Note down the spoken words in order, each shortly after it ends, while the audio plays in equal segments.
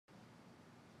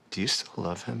Do you still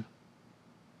love him?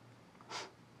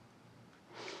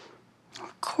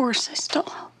 Of course I still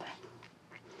love him.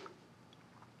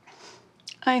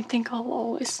 I think I'll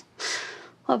always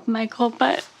love Michael,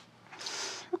 but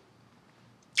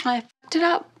I fucked it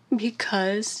up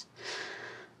because,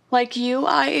 like you,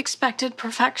 I expected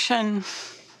perfection.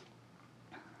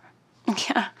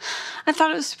 Yeah, I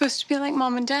thought it was supposed to be like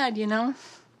Mom and Dad, you know?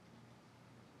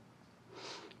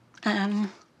 And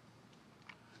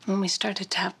when we started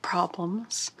to have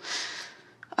problems,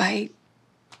 I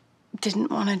didn't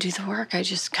want to do the work. I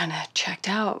just kind of checked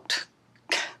out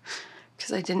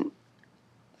because I didn't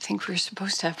think we were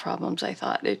supposed to have problems. I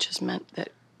thought it just meant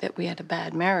that we had a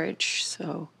bad marriage,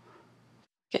 so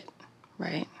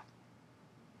right.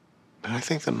 But I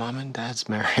think that Mom and Dad's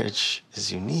marriage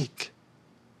is unique.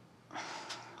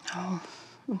 No,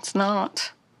 it's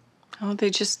not. No, they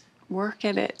just work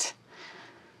at it.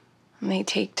 And they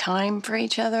take time for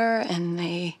each other, and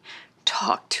they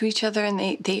talk to each other,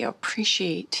 and they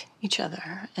appreciate each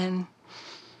other. And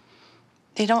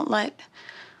they don't let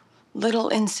little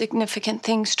insignificant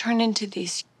things turn into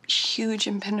these huge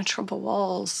impenetrable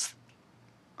walls.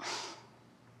 I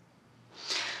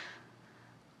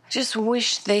just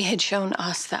wish they had shown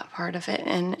us that part of it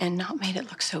and not made it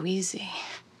look so easy.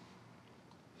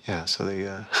 Yeah, so they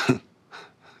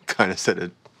kind of set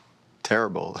a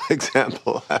terrible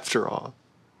example after all.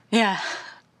 Yeah.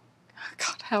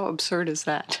 God, how absurd is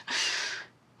that?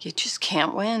 You just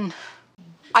can't win.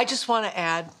 I just want to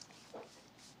add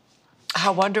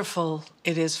how wonderful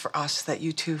it is for us that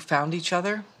you two found each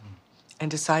other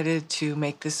and decided to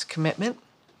make this commitment,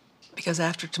 because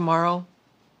after tomorrow,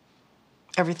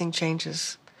 everything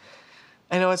changes.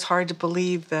 I know it's hard to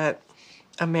believe that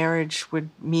a marriage would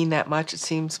mean that much. It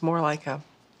seems more like a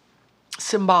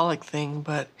symbolic thing,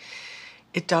 but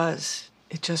it does.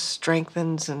 It just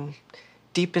strengthens and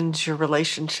deepens your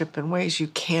relationship in ways you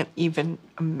can't even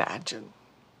imagine.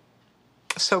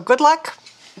 So good luck.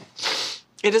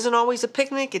 It isn't always a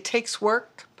picnic. It takes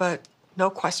work, but no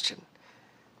question,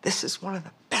 this is one of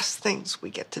the best things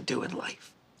we get to do in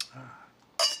life.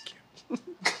 Thank you.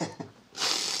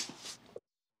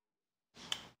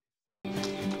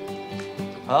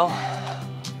 Well,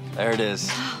 there it is.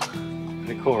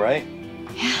 Pretty cool, right?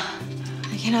 Yeah.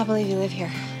 I cannot believe you live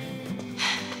here.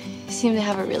 You seem to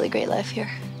have a really great life here.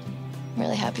 I'm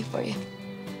really happy for you.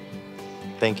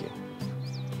 Thank you.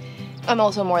 I'm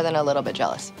also more than a little bit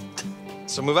jealous.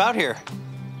 So move out here.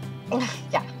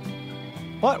 Yeah.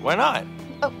 What? Why not?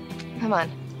 Oh, come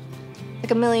on.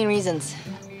 Like a million reasons.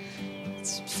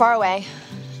 It's far away.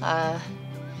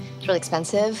 It's really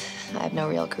expensive. I have no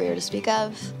real career to speak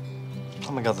of.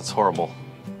 Oh my God, that's horrible.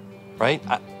 Right?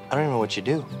 I don't even know what you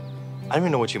do. I don't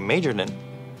even know what you majored in.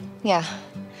 Yeah.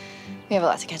 We have a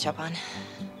lot to catch up on.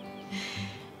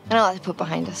 And a lot to put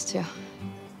behind us, too.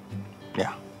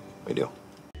 Yeah, we do.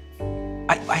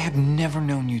 I have never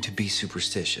known you to be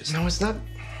superstitious. No, it's not.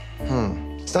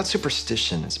 It's not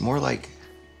superstition. It's more like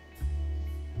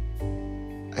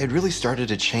I had really started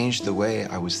to change the way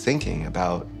I was thinking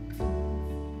about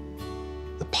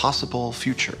the possible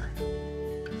future.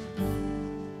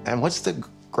 And what's the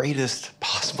greatest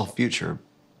possible future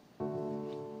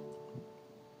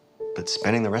but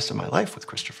spending the rest of my life with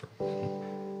Christopher?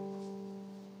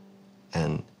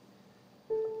 And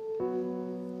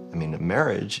I mean, a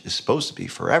marriage is supposed to be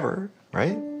forever,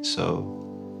 right? So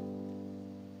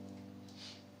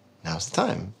now's the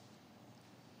time.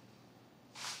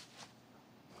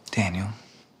 Daniel,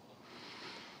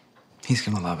 he's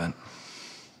gonna love it.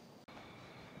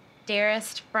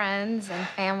 Dearest friends and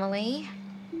family,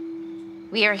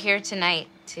 we are here tonight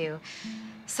to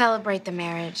celebrate the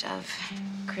marriage of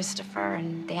Christopher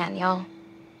and Daniel.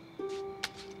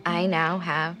 I now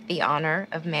have the honor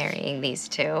of marrying these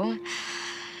two,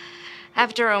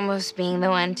 after almost being the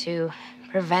one to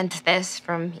prevent this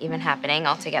from even happening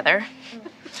altogether.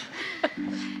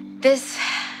 This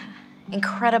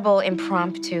incredible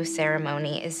impromptu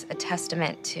ceremony is a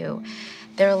testament to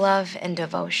their love and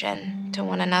devotion to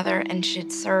one another and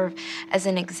should serve as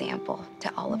an example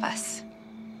to all of us.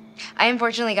 I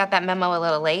unfortunately got that memo a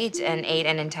little late and ate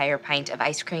an entire pint of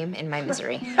ice cream in my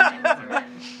misery.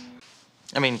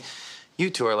 I mean, you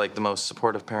two are like the most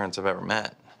supportive parents I've ever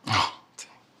met. Oh,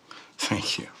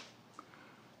 thank you.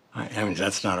 I mean,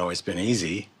 that's not always been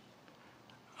easy.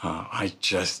 I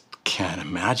just can't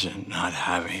imagine not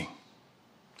having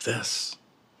this.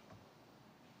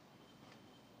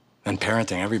 And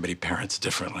parenting, everybody parents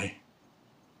differently.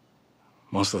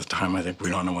 Most of the time, I think we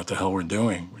don't know what the hell we're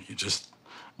doing. You just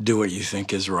do what you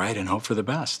think is right and hope for the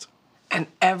best. And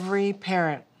every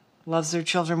parent loves their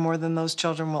children more than those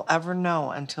children will ever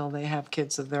know until they have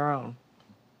kids of their own.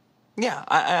 Yeah,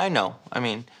 I know. I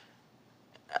mean,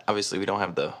 obviously we don't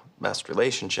have the best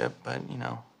relationship, but, you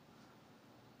know,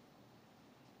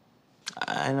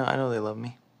 I know they love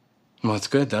me. Well, it's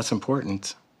good. That's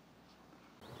important.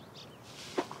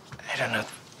 I don't know.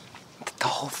 The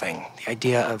whole thing, the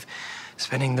idea of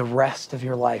spending the rest of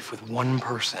your life with one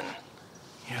person,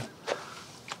 you know,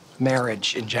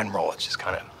 marriage in general, it just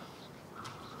kind of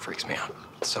freaks me out.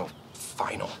 It's so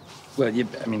final. Well,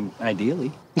 I mean,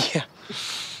 ideally. Yeah.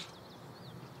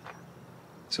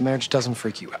 So marriage doesn't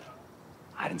freak you out?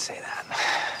 I didn't say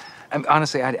that.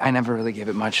 Honestly, I never really gave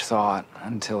it much thought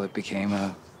until it became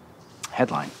a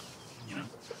headline, you know.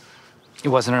 It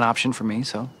wasn't an option for me,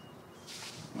 so,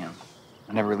 you know,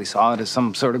 I never really saw it as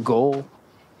some sort of goal.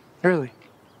 Really?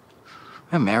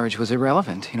 And marriage was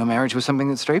irrelevant. You know, marriage was something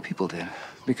that straight people did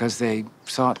because they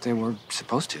thought they were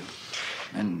supposed to.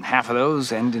 And half of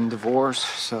those end in divorce,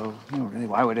 so, you know, really,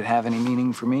 why would it have any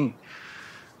meaning for me?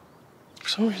 For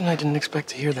some reason, I didn't expect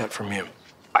to hear that from you.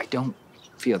 I don't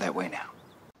feel that way now.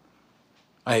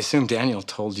 I assume Daniel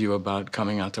told you about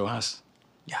coming out to us.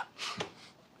 Yeah.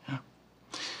 Yeah.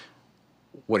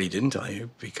 What he didn't tell you,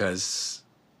 because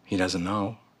he doesn't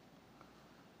know,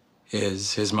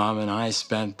 is his mom and I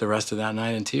spent the rest of that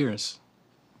night in tears.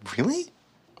 Really?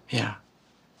 Yeah.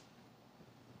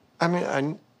 I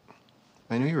mean,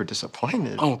 I knew you were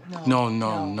disappointed. Oh,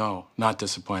 no, not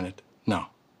disappointed. No.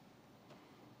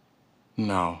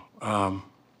 No.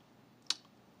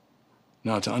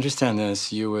 No, to understand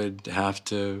this, you would have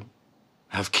to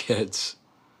have kids.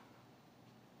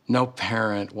 No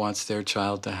parent wants their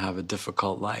child to have a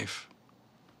difficult life.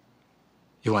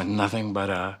 You want nothing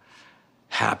but a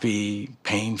happy,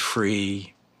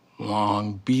 pain-free,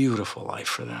 long, beautiful life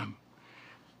for them.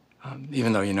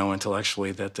 Even though you know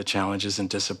intellectually that the challenges and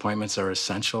disappointments are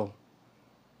essential.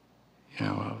 You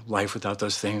know, a life without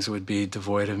those things would be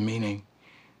devoid of meaning.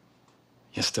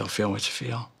 You still feel what you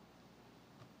feel.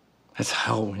 It's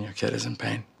hell when your kid is in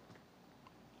pain.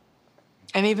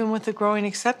 And even with the growing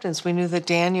acceptance, we knew that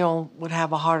Daniel would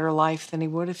have a harder life than he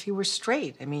would if he were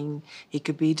straight. I mean, he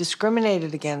could be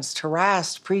discriminated against,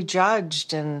 harassed,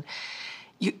 prejudged, and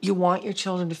you want your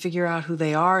children to figure out who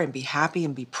they are and be happy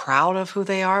and be proud of who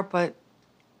they are, but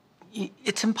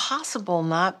it's impossible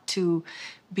not to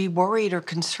be worried or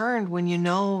concerned when you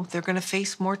know they're going to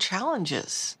face more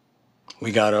challenges.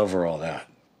 We got over all that.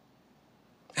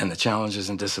 And the challenges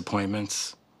and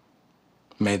disappointments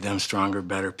made them stronger,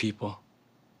 better people.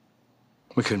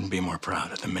 We couldn't be more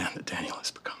proud of the man that Daniel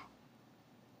has become.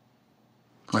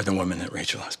 Or the woman that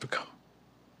Rachel has become.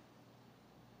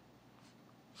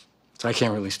 So I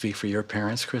can't really speak for your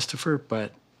parents, Christopher,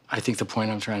 but I think the point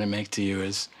I'm trying to make to you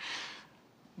is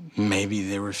maybe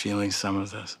they were feeling some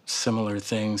of the similar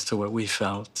things to what we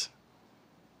felt.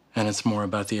 And it's more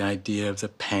about the idea of the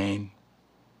pain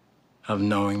of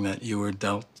knowing that you were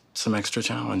dealt some extra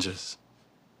challenges.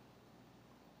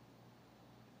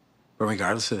 But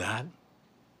regardless of that,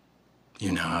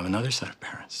 you now have another set of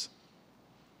parents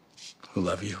who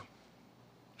love you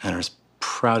and are as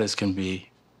proud as can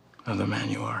be of the man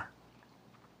you are.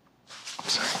 I'm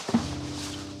sorry.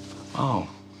 Oh.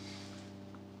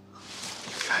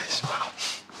 You guys, wow.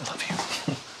 I love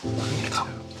you. Love you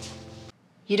too.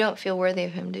 You don't feel worthy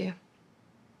of him, do you?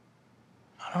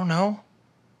 I don't know.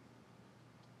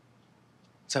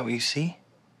 Is that what you see?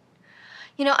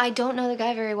 You know, I don't know the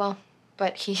guy very well,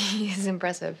 but he is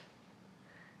impressive.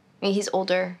 I mean, he's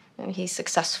older, and he's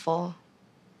successful.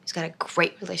 He's got a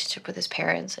great relationship with his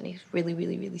parents, and he's really,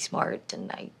 really, really smart,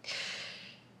 and I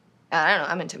don't know,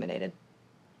 I'm intimidated.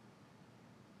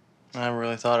 I never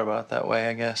really thought about it that way,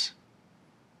 I guess.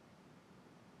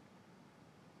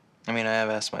 I mean, I have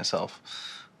asked myself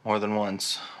more than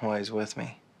once why he's with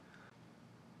me.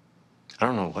 I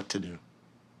don't know what to do.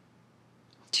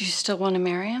 Do you still want to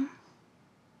marry him?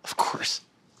 Of course.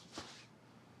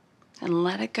 Then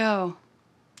let it go.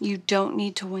 You don't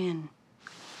need to win.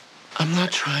 I'm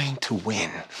not trying to win.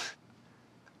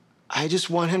 I just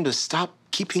want him to stop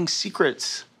keeping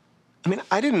secrets. I mean,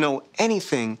 I didn't know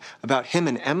anything about him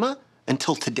and Emma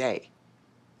until today.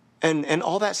 And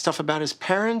all that stuff about his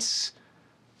parents,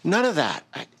 none of that.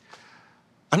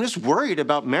 I'm just worried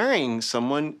about marrying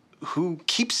someone who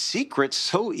keeps secrets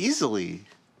so easily.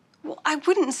 Well, I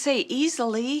wouldn't say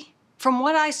easily. From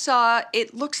what I saw,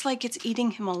 it looks like it's eating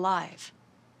him alive.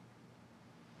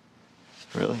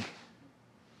 Really?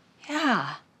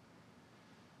 Yeah.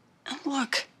 And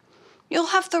look, you'll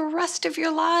have the rest of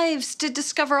your lives to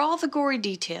discover all the gory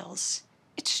details.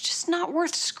 It's just not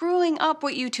worth screwing up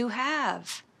what you two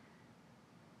have.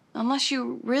 Unless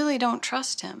you really don't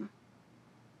trust him.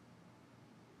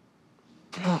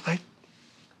 No, I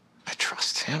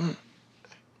trust him.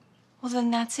 Well,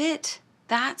 then that's it.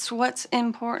 That's what's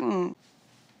important.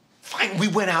 Fine, we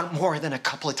went out more than a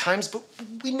couple of times, but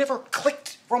we never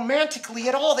clicked romantically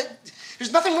at all.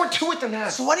 There's nothing more to it than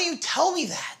that. So why don't you tell me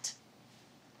that?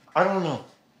 I don't know.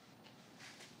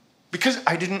 Because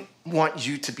I didn't want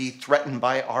you to be threatened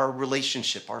by our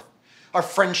relationship, our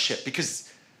friendship,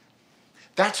 because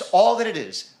that's all that it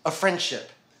is, a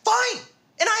friendship. Fine,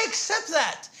 and I accept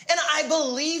that, and I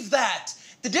believe that.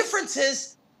 The difference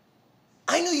is,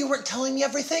 I knew you weren't telling me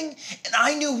everything, and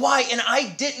I knew why, and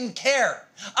I didn't care.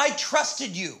 I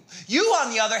trusted you. You,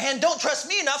 on the other hand, don't trust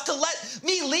me enough to let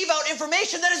me leave out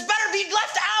information that is better be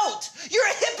left out. You're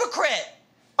a hypocrite.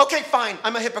 Okay, fine,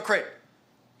 I'm a hypocrite.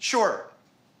 Sure,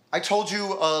 I told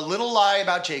you a little lie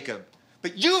about Jacob,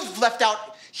 but you've left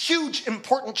out huge,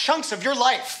 important chunks of your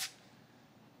life.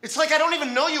 It's like I don't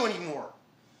even know you anymore.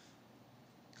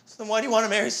 So then why do you want to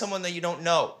marry someone that you don't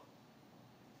know?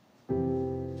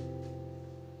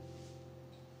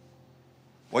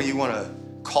 What, you want to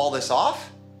call this off?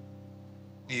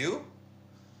 You?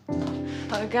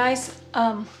 Guys,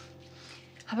 how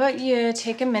about you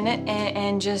take a minute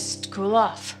and just cool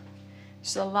off?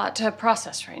 There's a lot to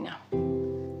process right now.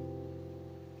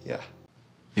 Yeah.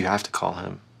 You have to call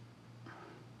him.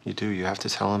 You do. You have to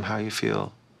tell him how you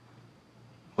feel,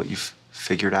 what you've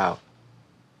figured out.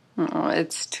 Oh,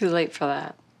 it's too late for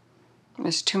that.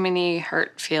 There's too many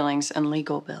hurt feelings and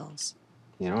legal bills.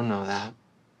 You don't know that.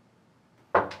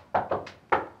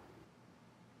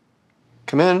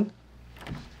 Come in.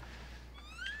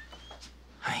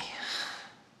 Hi.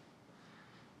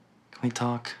 Can we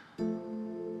talk?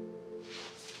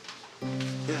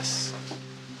 Yes.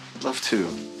 Love to.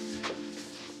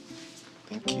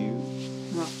 Thank you.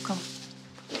 You're welcome.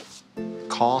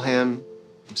 Call him.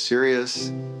 I'm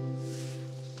serious.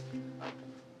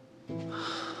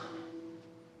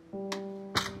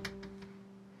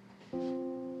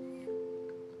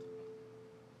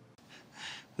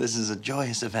 This is a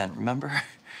joyous event, remember?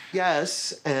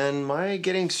 Yes, and my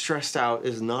getting stressed out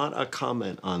is not a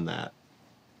comment on that.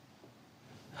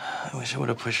 I wish I would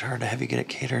have pushed hard to have you get it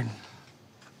catered.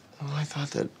 Well, I thought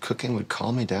that cooking would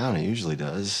calm me down. It usually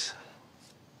does.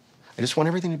 I just want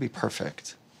everything to be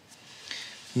perfect.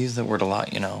 You use that word a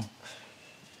lot, you know.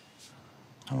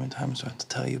 How many times do I have to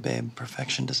tell you, babe,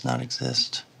 perfection does not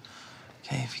exist?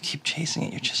 Okay, if you keep chasing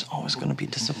it, you're just always gonna be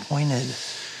disappointed.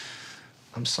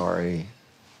 I'm sorry.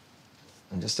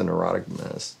 I'm just a neurotic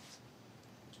mess.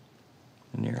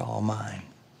 And you're all mine.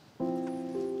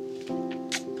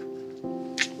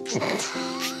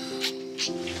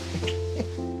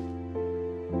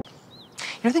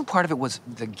 I think part of it was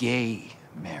the gay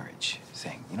marriage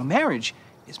thing. You know, marriage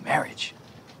is marriage.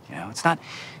 You know, it's not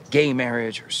gay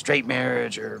marriage or straight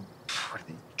marriage or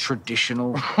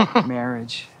traditional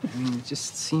marriage. I mean, it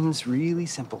just seems really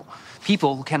simple.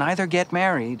 People can either get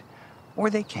married or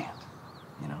they can't,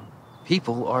 you know.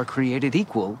 People are created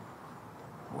equal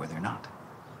or they're not.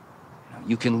 You know,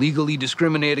 you can legally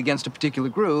discriminate against a particular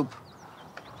group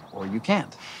or you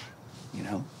can't, you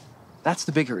know. That's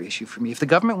the bigger issue for me. If the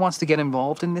government wants to get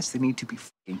involved in this, they need to be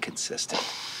fucking consistent,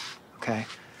 okay?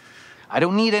 I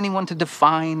don't need anyone to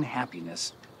define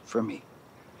happiness for me.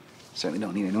 Certainly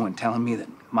don't need anyone telling me that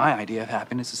my idea of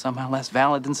happiness is somehow less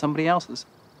valid than somebody else's.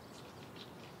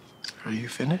 Are you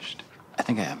finished? I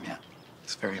think I am, yeah.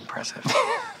 It's very impressive.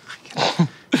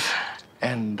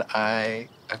 And I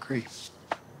agree.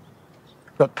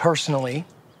 But personally,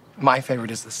 my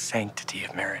favorite is the sanctity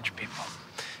of marriage, people.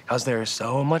 Because there is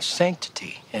so much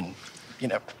sanctity in, you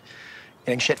know,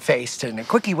 getting shit-faced in a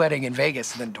quickie wedding in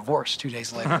Vegas and then divorce 2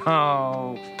 days later.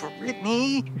 Oh,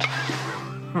 Brittany.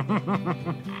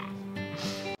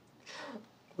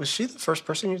 Was she the first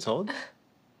person you told?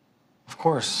 Of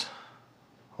course.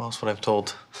 Who else would I have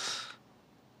told?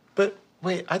 But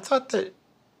wait, I thought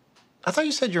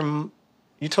you said you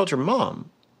told your mom.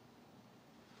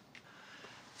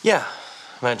 Yeah,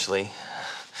 eventually.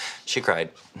 She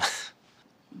cried.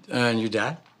 And your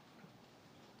dad?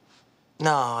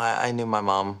 No, I knew my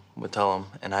mom would tell him,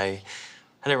 and I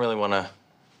didn't really want to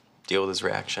deal with his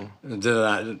reaction. Did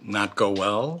that not go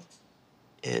well?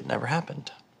 It never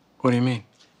happened. What do you mean?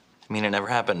 I mean, it never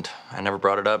happened. I never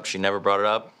brought it up. She never brought it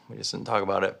up. We just didn't talk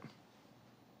about it.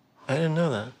 I didn't know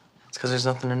that. It's because there's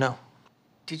nothing to know.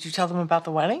 Did you tell them about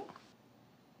the wedding?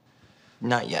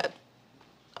 Not yet.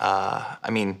 I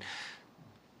mean,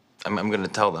 I'm going to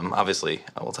tell them. Obviously,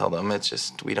 I will tell them. It's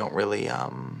just we don't really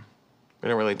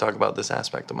talk about this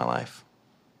aspect of my life.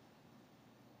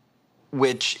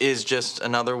 Which is just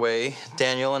another way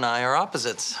Daniel and I are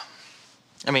opposites.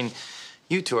 I mean,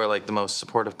 you two are like the most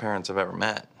supportive parents I've ever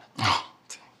met. Oh,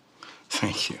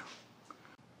 thank you.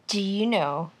 Do you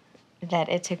know that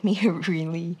it took me a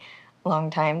really long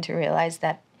time to realize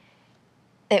that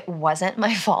it wasn't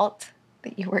my fault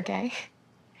that you were gay.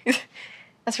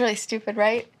 That's really stupid,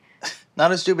 right?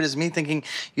 Not as stupid as me thinking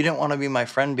you didn't want to be my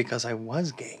friend because I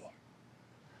was gay.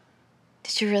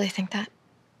 Did you really think that?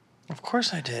 Of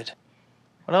course I did.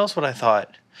 What else would I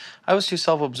thought? I was too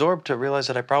self-absorbed to realize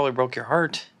that I probably broke your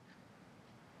heart.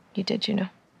 You did, you know.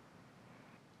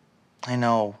 I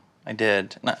know, I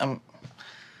did. I'm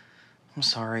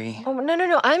sorry. Oh,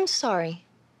 no, I'm sorry.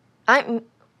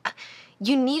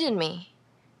 You needed me.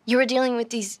 You were dealing with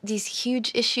these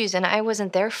huge issues, and I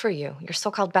wasn't there for you. Your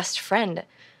so-called best friend.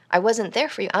 I wasn't there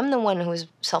for you. I'm the one who was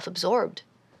self-absorbed.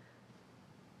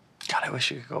 God, I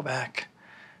wish you could go back.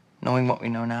 Knowing what we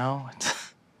know now,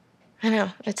 I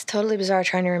know. It's totally bizarre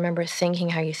trying to remember thinking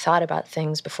how you thought about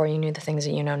things before you knew the things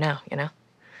that you know now, you know?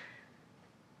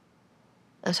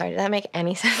 I'm sorry, did that make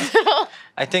any sense at all?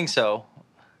 I think so.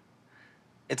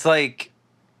 It's like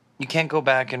you can't go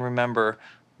back and remember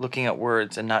looking at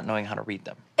words and not knowing how to read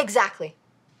them. Exactly.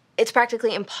 It's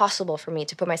practically impossible for me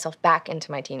to put myself back into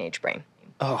my teenage brain.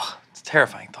 Oh, it's a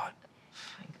terrifying thought.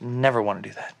 Never want to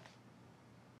do that.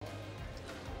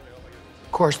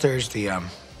 Of course, there's the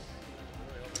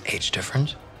age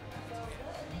difference.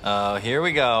 Oh, here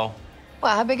we go.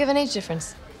 Well, how big of an age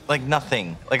difference? Like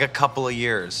nothing. Like a couple of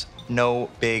years. No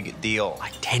big deal.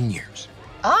 Like 10 years.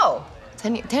 Oh,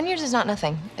 10 years is not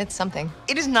nothing. It's something.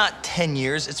 It is not 10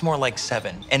 years. It's more like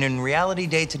 7. And in reality,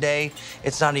 day to day,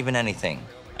 it's not even anything.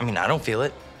 I mean, I don't feel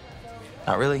it.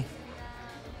 Not really.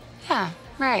 Yeah,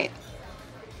 right.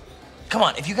 Come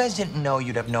on, if you guys didn't know,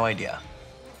 you'd have no idea.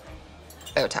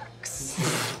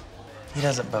 Botox. He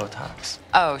doesn't Botox.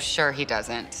 Oh, sure he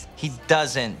doesn't. He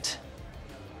doesn't.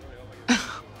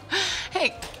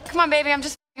 Hey, come on, baby, I'm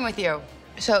just f***ing with you.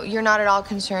 So you're not at all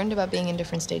concerned about being in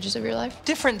different stages of your life?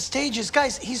 Different stages.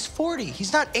 Guys, he's 40.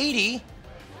 He's not 80.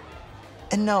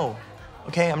 And no,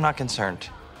 okay, I'm not concerned.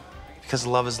 Because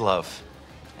love is love.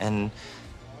 And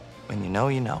when you know,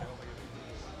 you know.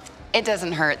 It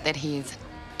doesn't hurt that he's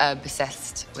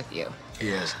obsessed with you. He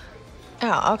is.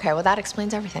 Oh, okay. Well, that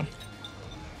explains everything.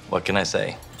 What can I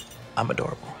say? I'm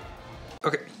adorable.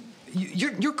 Okay,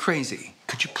 you're crazy.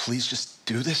 Could you please just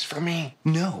do this for me?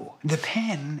 No, the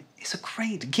pen is a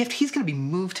great gift. He's gonna be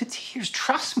moved to tears.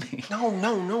 Trust me. No,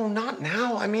 not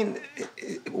now. I mean,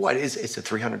 what is it's a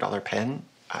 $300 pen?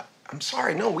 I'm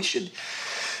sorry. No, we should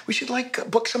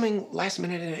like book something last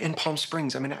minute in Palm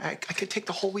Springs. I mean, I could take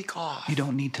the whole week off. You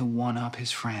don't need to one up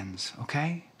his friends,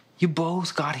 okay? You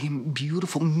both got him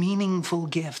beautiful, meaningful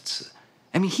gifts.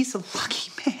 I mean, he's a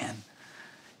lucky man.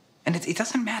 And it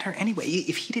doesn't matter anyway.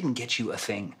 If he didn't get you a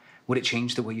thing, would it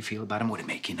change the way you feel about him? Would it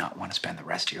make you not want to spend the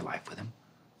rest of your life with him?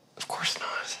 Of course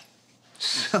not.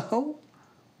 So?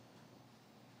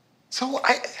 So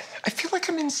I feel like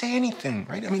I'm in Say Anything,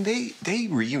 right? I mean, they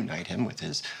reunite him with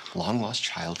his long-lost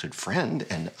childhood friend,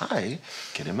 and I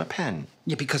get him a pen.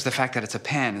 Yeah, because the fact that it's a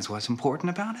pen is what's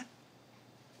important about it.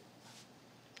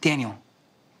 Daniel,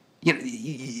 you know,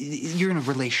 you're in a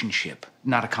relationship,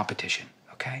 not a competition,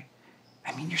 okay?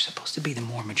 I mean, you're supposed to be the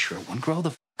more mature one. Grow the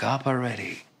f*** up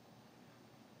already.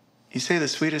 You say the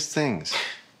sweetest things.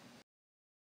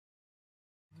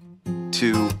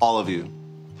 To all of you,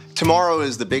 tomorrow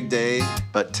is the big day,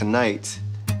 but tonight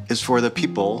is for the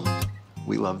people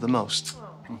we love the most.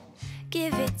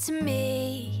 Give it to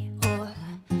me, all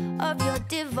of your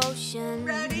devotion.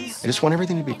 I just want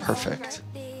everything to be perfect.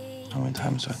 How many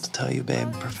times do I have to tell you,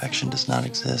 babe, perfection does not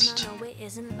exist? Do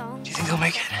you think he'll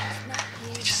make it?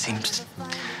 He just seems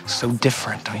so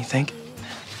different, don't you think?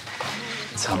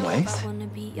 In some ways. I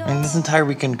mean, this entire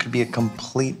weekend could be a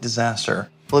complete disaster.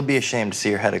 Well, it'd be a shame to see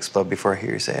your head explode before I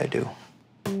hear you say I do.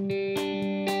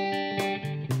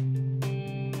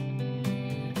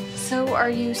 So, are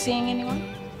you seeing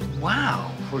anyone? Wow,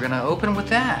 we're gonna open with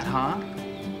that, huh?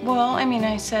 Well, I mean,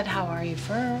 I said, how are you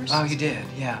first? Oh, you did,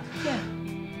 yeah. Yeah.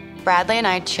 Bradley and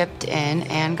I chipped in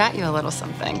and got you a little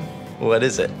something. What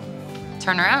is it?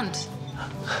 Turn around.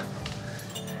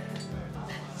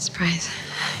 Surprise.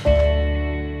 We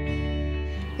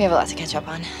have a lot to catch up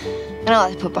on. And a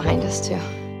lot to put behind us, too.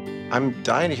 I'm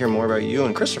dying to hear more about you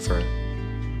and Christopher.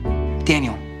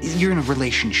 Daniel, you're in a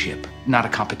relationship, not a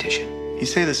competition. You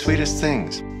say the sweetest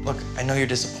things. Look, I know you're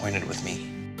disappointed with me.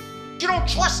 You don't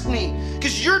trust me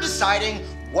because you're deciding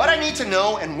what I need to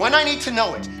know and when I need to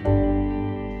know it.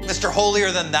 Mr.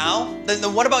 Holier Than Thou? Then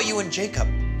what about you and Jacob?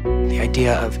 The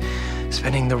idea of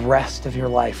spending the rest of your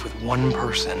life with one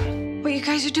person. What you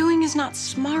guys are doing is not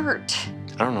smart.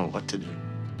 I don't know what to do.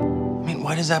 I mean,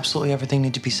 why does absolutely everything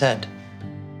need to be said?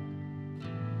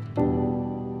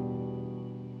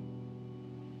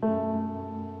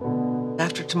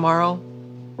 After tomorrow,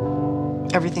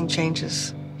 everything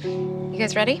changes. You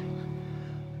guys ready?